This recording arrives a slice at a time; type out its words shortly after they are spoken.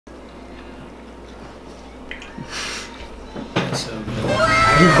so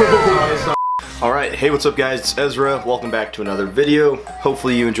good. Alright, hey, what's up guys, it's Ezra. Welcome back to another video.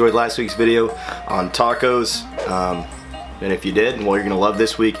 Hopefully you enjoyed last week's video on tacos. And if you did, well, you're gonna love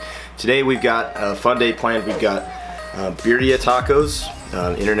this week. Today we've got a fun day planned. We've got birria tacos.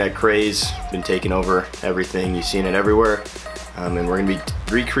 Internet craze, been taking over everything. You've seen it everywhere. And we're gonna be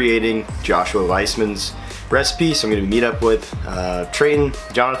recreating Joshua Weissman's recipe. So I'm gonna meet up with Trey and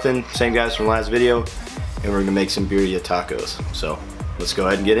Jonathan, same guys from last video, and we're gonna make some birria tacos. So let's go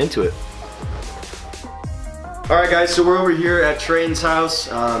ahead and get into it. Alright guys, so we're over here at Train's house.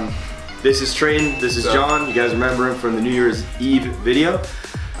 This is Train, this is John. You guys remember him from the New Year's Eve video.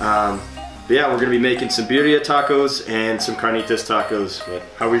 But yeah, we're gonna be making some birria tacos and some carnitas tacos. But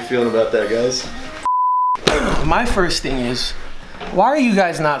how are we feeling about that, guys? My first thing is, why are you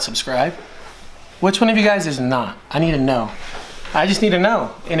guys not subscribed? Which one of you guys is not? I need to know. I just need to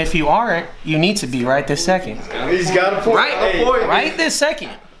know. And if you aren't, you need to be right this second. He's got a point. Right this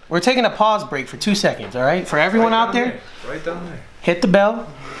second. We're taking a pause break for 2 seconds, all right? For everyone out there, right down there. Hit the bell,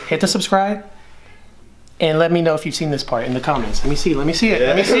 hit the subscribe, and let me know if you've seen this part in the comments. Let me see it, let me see it,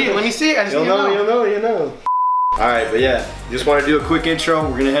 let me see it, let me see it. I just need to know. You'll know. Alright, but yeah, just want to do a quick intro.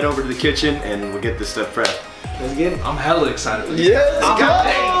 We're gonna head over to the kitchen and we'll get this stuff prepped. Let's get it. I'm hella excited for this. Yeah, let's go!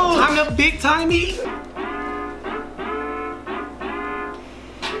 Time to big time eat.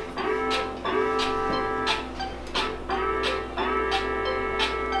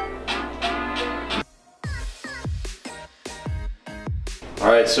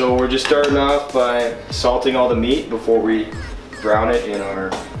 Alright, so we're just starting off by salting all the meat before we brown it in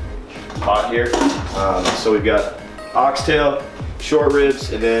our pot here. So we've got oxtail, short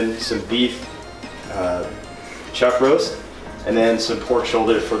ribs, and then some beef chuck roast, and then some pork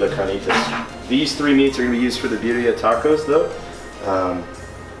shoulder for the carnitas. These three meats are going to be used for the birria tacos though.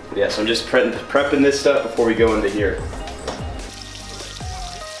 Yeah, so I'm just prepping this stuff before we go into here.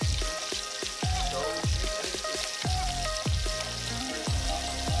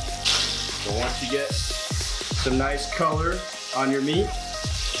 So once you get some nice color on your meat,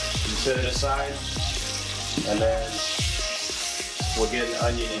 you set it aside, and then we'll get an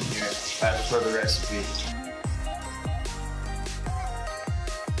onion in here as per the recipe.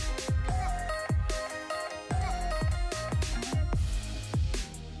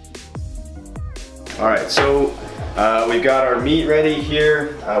 Alright, so we've got our meat ready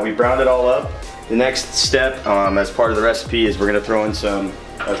here. We browned it all up. The next step as part of the recipe is we're going to throw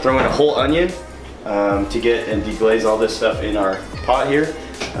in a whole onion to get and deglaze all this stuff in our pot here,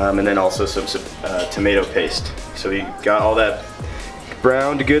 and then also some tomato paste. So we got all that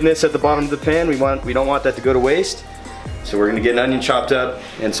browned goodness at the bottom of the pan. We don't want that to go to waste, so we're gonna get an onion chopped up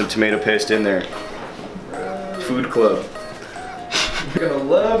and some tomato paste in there. Food club. You're gonna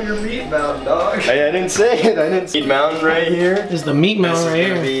love your meat mountain, dog. Hey, I didn't say it. I didn't say meat mountain right here. This is the meat mountain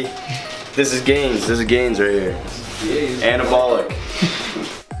right here. This is gains. This is gains right here. Anabolic.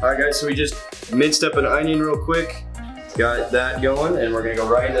 Alright guys, so we just minced up an onion real quick. Got that going, and we're gonna go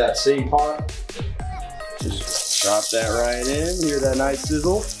right into that same pot. Just drop that right in. Hear that nice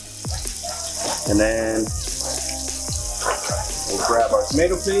sizzle. And then we'll grab our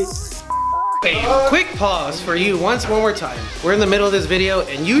tomato paste. Hey, quick pause for you one more time. We're in the middle of this video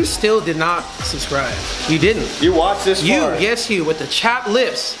and you still did not subscribe. You didn't. You watched this far. Yes you, with the chapped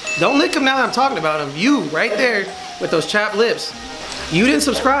lips. Don't lick them now that I'm talking about them. You, right there, with those chapped lips. You didn't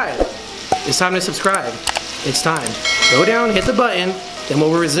subscribe. It's time to subscribe. It's time. Go down, hit the button, then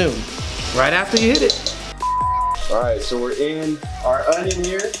we'll resume. Right after you hit it. Alright, so we're in our onion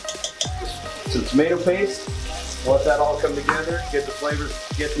here. Some tomato paste. Let that all come together, get the flavors,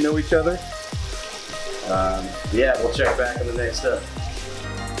 get to know each other. Yeah, we'll check back on the next step.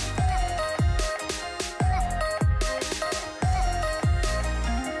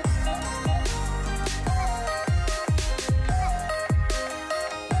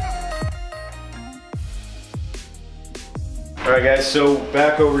 Alright guys, so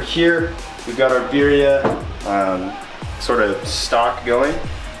back over here, we've got our birria sort of stock going.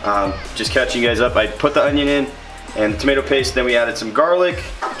 Just catching you guys up, I put the onion in and tomato paste, then we added some garlic,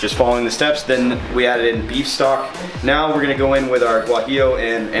 just following the steps, then we added in beef stock. Now we're gonna go in with our guajillo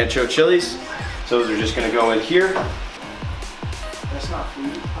and ancho chilies. So those are just gonna go in here. That's not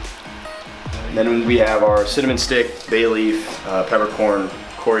food. Then we have our cinnamon stick, bay leaf, peppercorn,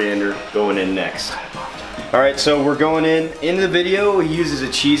 coriander going in next. Alright, so we're going into the video. He uses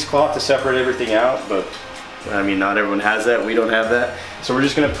a cheesecloth to separate everything out, but I mean, not everyone has that. We don't have that. So we're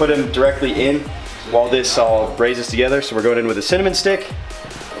just gonna put them directly in while this all braises together. So we're going in with a cinnamon stick.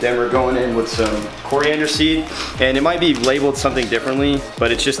 Then we're going in with some coriander seed, and it might be labeled something differently,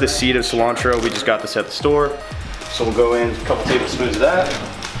 but it's just the seed of cilantro. We just got this at the store. So we'll go in a couple tablespoons of that.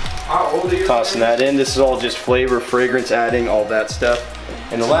 How old are you? Tossing that in. This is all just flavor, fragrance, adding all that stuff.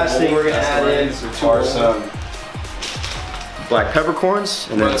 And the last thing we're gonna add in are some black peppercorns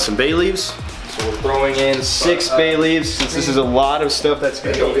and then some bay leaves. So we're throwing in 6 bay leaves since this is a lot of stuff that's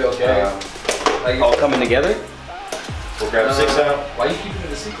gonna be all coming together. We'll grab 6 out. Why are you keeping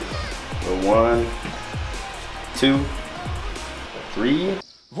it a secret? So 1, 2, 3.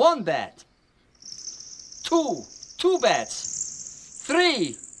 1 bat. 2 bats.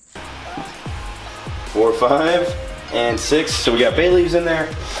 3. 4, 5, and 6. So we got bay leaves in there.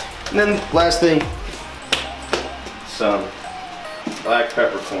 And then last thing, some black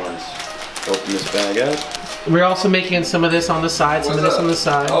peppercorns. Open this bag up. We're also making some of this on the side, some of this on the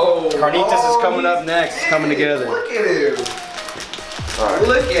side. Oh, Carnitas is coming up next. It's coming together. Look at him. Alright.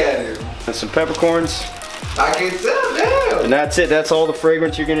 Look at him. And some peppercorns. I can tell now. And that's it. That's all the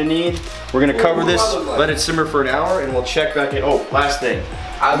fragrance you're gonna need. We're gonna cover this, let it simmer for an hour, and we'll check back in. Oh, last thing.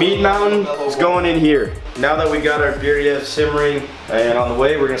 Meat Mountain is going in here. Now that we got our birria simmering and on the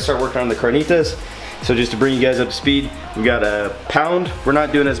way, we're gonna start working on the carnitas. So just to bring you guys up to speed, we got a pound. We're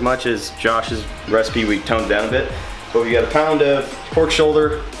not doing as much as Josh's recipe. We toned down a bit. But we got a pound of pork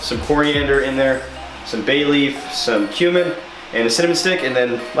shoulder, some coriander in there, some bay leaf, some cumin, and a cinnamon stick. And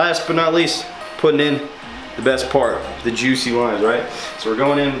then last but not least, putting in the best part, the juicy limes, right? So we're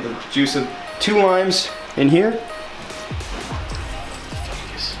going in with the juice of 2 limes in here.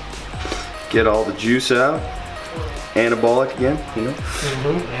 Get all the juice out. Anabolic again, you know?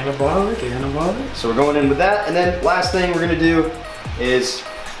 Anabolic. So we're going in with that, and then last thing we're gonna do is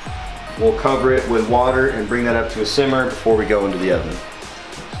we'll cover it with water and bring that up to a simmer before we go into the oven.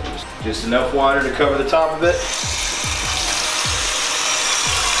 So just enough water to cover the top of it.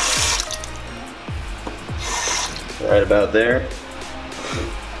 Right about there.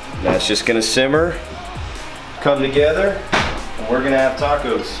 That's just gonna simmer, come together, and we're gonna have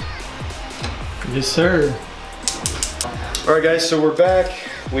tacos. Yes, sir. All right, guys, so we're back.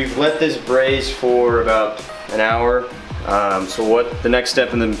 We've let this braise for about an hour. So what the next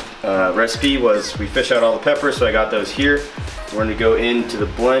step in the recipe was we fish out all the peppers, so I got those here. We're gonna go into the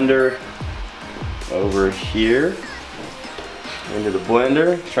blender over here. Into the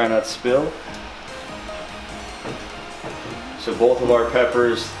blender, try not to spill. So both of our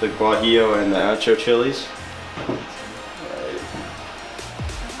peppers, the guajillo and the ancho chilies. Right.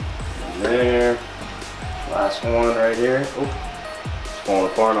 There. Last one right here. Oh, it's falling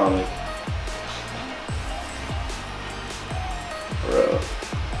apart on me. Bro.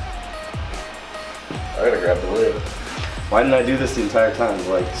 I gotta grab the lid. Why didn't I do this the entire time?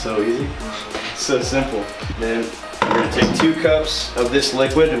 Like, so easy. So simple. Then we're gonna take 2 cups of this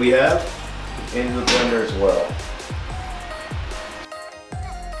liquid that we have into the blender as well.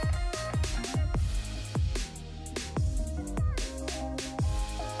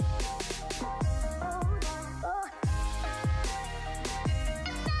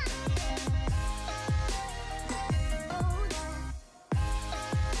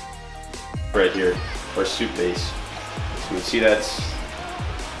 Right here, our soup base. So you can see that's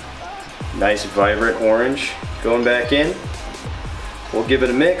nice vibrant orange going back in. We'll give it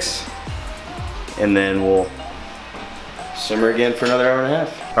a mix and then we'll simmer again for another hour and a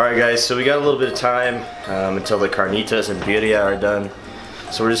half. All right, guys, so we got a little bit of time until the carnitas and birria are done.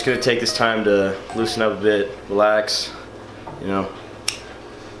 So we're just gonna take this time to loosen up a bit, relax, you know.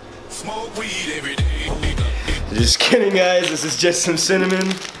 Smoke weed every day. Just kidding, guys, this is just some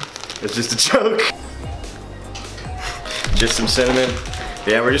cinnamon. It's just a joke. Just some cinnamon.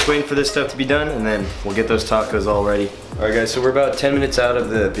 But yeah, we're just waiting for this stuff to be done and then we'll get those tacos all ready. All right, guys, so we're about 10 minutes out of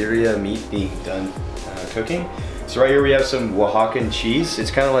the birria meat being done cooking. So right here we have some Oaxacan cheese.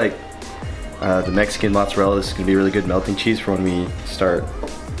 It's kind of like the Mexican mozzarella. This is gonna be really good melting cheese for when we start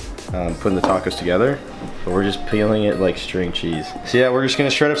putting the tacos together. But we're just peeling it like string cheese. So yeah, we're just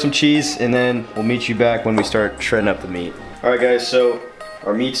gonna shred up some cheese and then we'll meet you back when we start shredding up the meat. All right, guys, so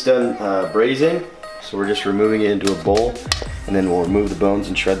our meat's done braising, so we're just removing it into a bowl, and then we'll remove the bones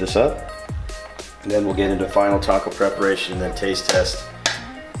and shred this up. And then we'll get into final taco preparation and then taste test.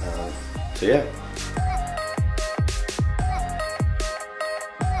 So yeah.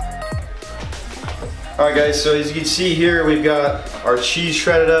 Alright, guys, so as you can see here, we've got our cheese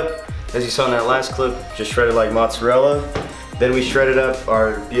shredded up. As you saw in that last clip, just shredded like mozzarella. Then we shredded up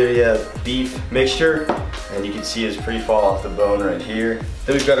our birria beef mixture, and you can see it's pretty fall off the bone right here.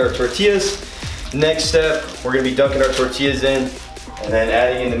 Then we've got our tortillas. Next step, we're gonna be dunking our tortillas in, and then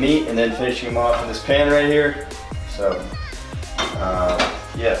adding in the meat, and then finishing them off in this pan right here. So,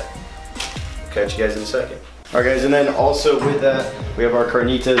 yeah, catch you guys in a second. Alright guys, and then also with that, we have our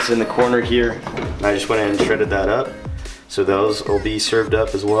carnitas in the corner here. I just went ahead and shredded that up. So those will be served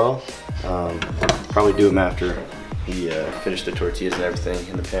up as well. Probably do them after we finish the tortillas and everything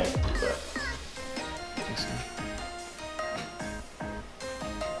in the pan. But.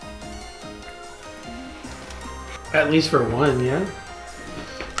 At least for one, yeah.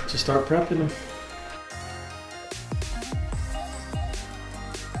 Just start prepping them.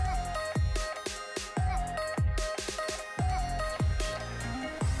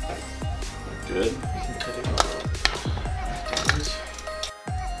 Good. You can cut it off afterwards.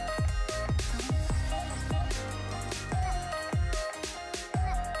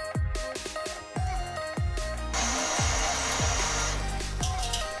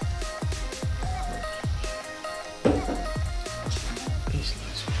 These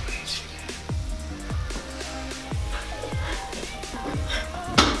nice ones.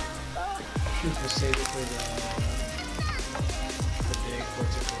 We'll save it for the big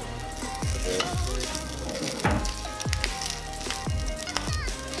portable.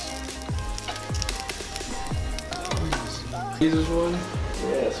 Jesus one?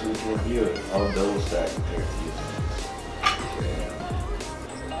 Yeah, so we can review it. I'll double stack it.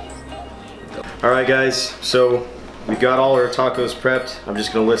 Alright guys, so we got all our tacos prepped. I'm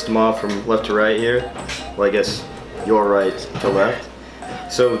just gonna list them off from left to right here. Well, I guess your right to left.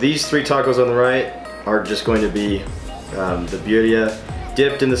 So these 3 tacos on the right are just going to be the birria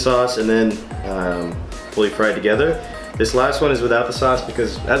dipped in the sauce and then fully fried together. This last one is without the sauce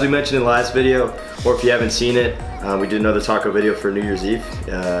because, as we mentioned in the last video, or if you haven't seen it, we did another taco video for New Year's Eve.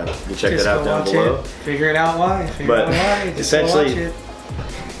 You can check that out down below. Figure it out why. Figure out why. Just essentially,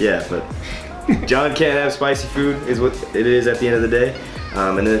 yeah, but John can't have spicy food is what it is at the end of the day.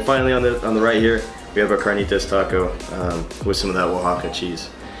 And then finally on the right here, we have our carnitas taco with some of that Oaxaca cheese.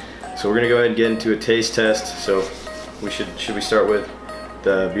 So we're gonna go ahead and get into a taste test. So should we start with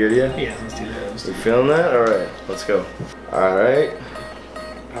the birria? Yeah, let's do that. You feeling that? All right, let's go. All right.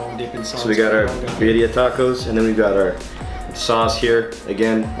 I won't dip in sauce. So we got our birria tacos, and then we've got our sauce here.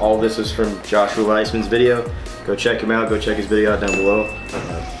 Again, all this is from Joshua Weissman's video. Go check him out. Go check his video out down below.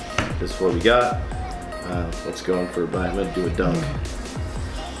 This is what we got. Let's go in for a bite. I'm gonna do a dunk.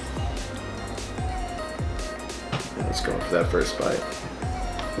 Let's go in for that first bite.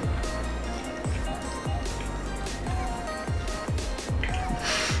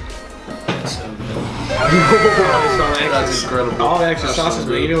 That's incredible. All the extra That's sauces, so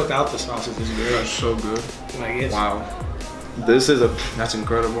but good. even without the sauces, is great. That's so good. Like it's Wow. This is That's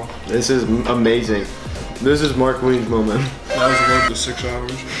incredible. amazing. This is Mark Ween's moment. That was worth the 6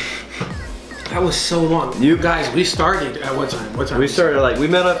 hours. That was so long. You guys, we started at what time? What time? We started we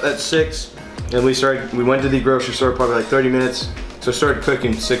met up at 6, and we went to the grocery store probably like 30 minutes. So started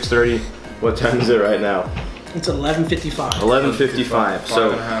cooking 6:30. What time is it right now? It's 11:55. 11:55.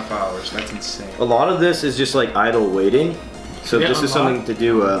 So 5.5 hours. That's insane. a lot of this is just like idle waiting. So Yeah, this is something to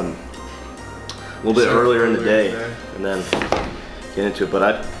do a little bit earlier in the day, and then get into it.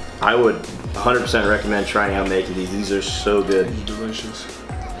 But I would 100% recommend trying out making these. These are so good. It's delicious.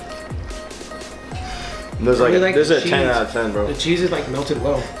 This I really like this the is a 10 cheese. out of 10, bro. The cheese is like melted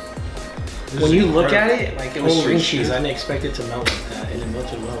well. This When is you look at incredible. it, like it was Oh, string shit. cheese. I didn't expect it to melt like that, and it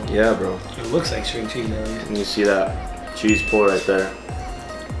melted well. Yeah, bro. It looks like string cheese at least. And you see that cheese pull right there.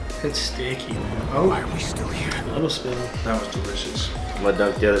 It's sticky, man. Oh, why are we still here? A little spill. That was delicious. I'm gonna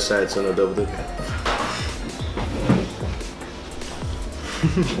dunk the other side so no double dip. You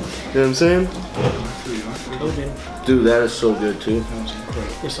know what I'm saying? Oh, dude. Dude, that is so good too. That was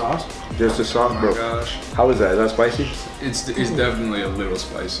incredible. The sauce? Just the sauce, Oh my bro. gosh. How is that? Is that spicy? It's definitely a little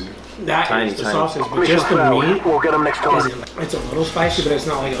spicy. That Tiny, is the tiny. sausage, but just the meat. We'll get them next time. It's a little spicy, but it's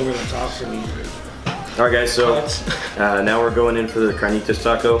not like over the top for me. Alright guys, so Cuts. now we're going in for the carnitas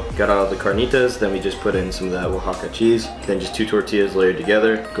taco. Got all the carnitas, then we just put in some of that Oaxaca cheese. Then just 2 tortillas layered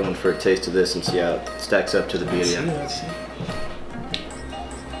together. Going for a taste of this and see how it stacks up to the birria. Let's see.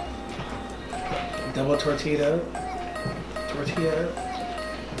 Double tortilla. Tortilla.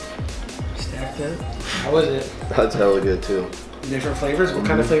 Stacked up. How was it? That's hella good too. Different flavors? What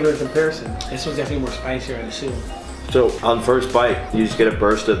kind of flavor in comparison? This one's definitely more spicier, I'd assume. So on first bite, you just get a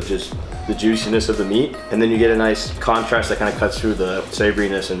burst of just the juiciness of the meat, and then you get a nice contrast that kind of cuts through the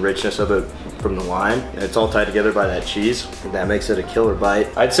savoriness and richness of it from the lime. And it's all tied together by that cheese, and that makes it a killer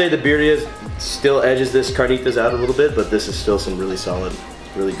bite. I'd say the birria still edges this carnitas out a little bit, but this is still some really solid,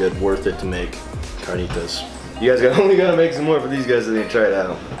 really good, worth it to make carnitas. You guys only gotta make some more for these guys so they can try it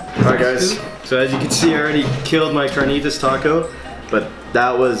out. Alright guys, so as you can see, I already killed my carnitas taco, but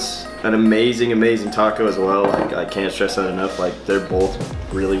that was an amazing, amazing taco as well. Like, I can't stress that enough. Like, they're both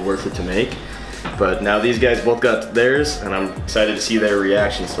really worth it to make. But now these guys both got theirs, and I'm excited to see their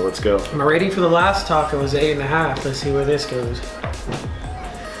reaction, so let's go. My rating for the last taco was 8.5. Let's see where this goes.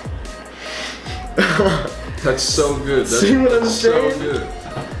 That's so good. That's, See what I'm that's so saying? good.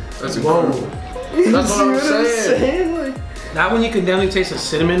 That's Whoa. incredible. That's what I'm saying. Like, That one you can definitely taste the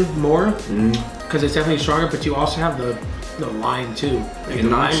cinnamon more, because it's definitely stronger, but you also have the lime too. Like It the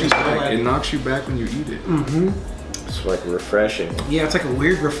knocks lime you is kinda back. like- It knocks you back when you eat it. it's like refreshing. Yeah, it's like a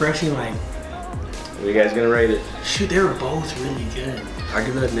weird, refreshing, like, What are you guys gonna rate it? shoot, they were both really good. I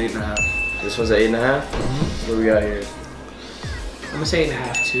give that an 8.5. This one's an 8.5. What do we got here? I'm gonna say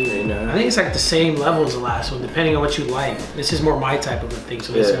 8.5 too. 8.5. I think it's like the same level as the last one, depending on what you like. This is more my type of a thing,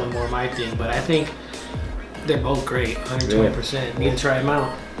 so this Yeah. one more my thing. But I think they're both great, 120%. You need to try them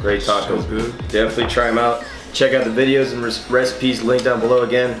out. Great tacos. So good. Definitely try them out. Check out the videos and recipes linked down below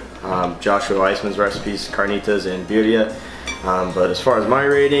again. Joshua Weissman's recipes, Carnitas and Birria. But as far as my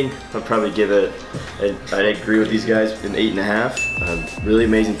rating, I'd probably give it, I'd agree with these guys, an 8.5. Really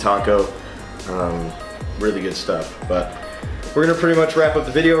amazing taco. Really good stuff. But we're gonna pretty much wrap up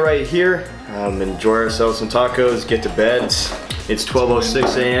the video right here. Enjoy ourselves some tacos, get to bed. It's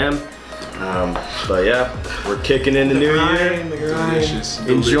 12:06 a.m. But yeah, we're kicking in the new year. The grind. Delicious.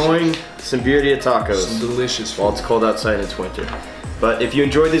 Enjoying some Birria tacos Some delicious while food. it's cold outside and it's winter. But if you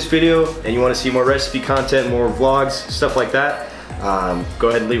enjoyed this video and you want to see more recipe content, more vlogs, stuff like that, go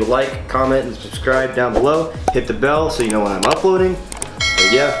ahead and leave a like, comment, and subscribe down below. Hit the bell so you know when I'm uploading.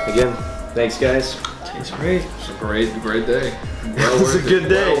 But yeah, again, thanks guys. Tastes great. It's a great day. Well It's a worth good it.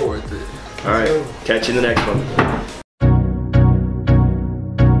 day. Well worth it. All right, catch you in the next one.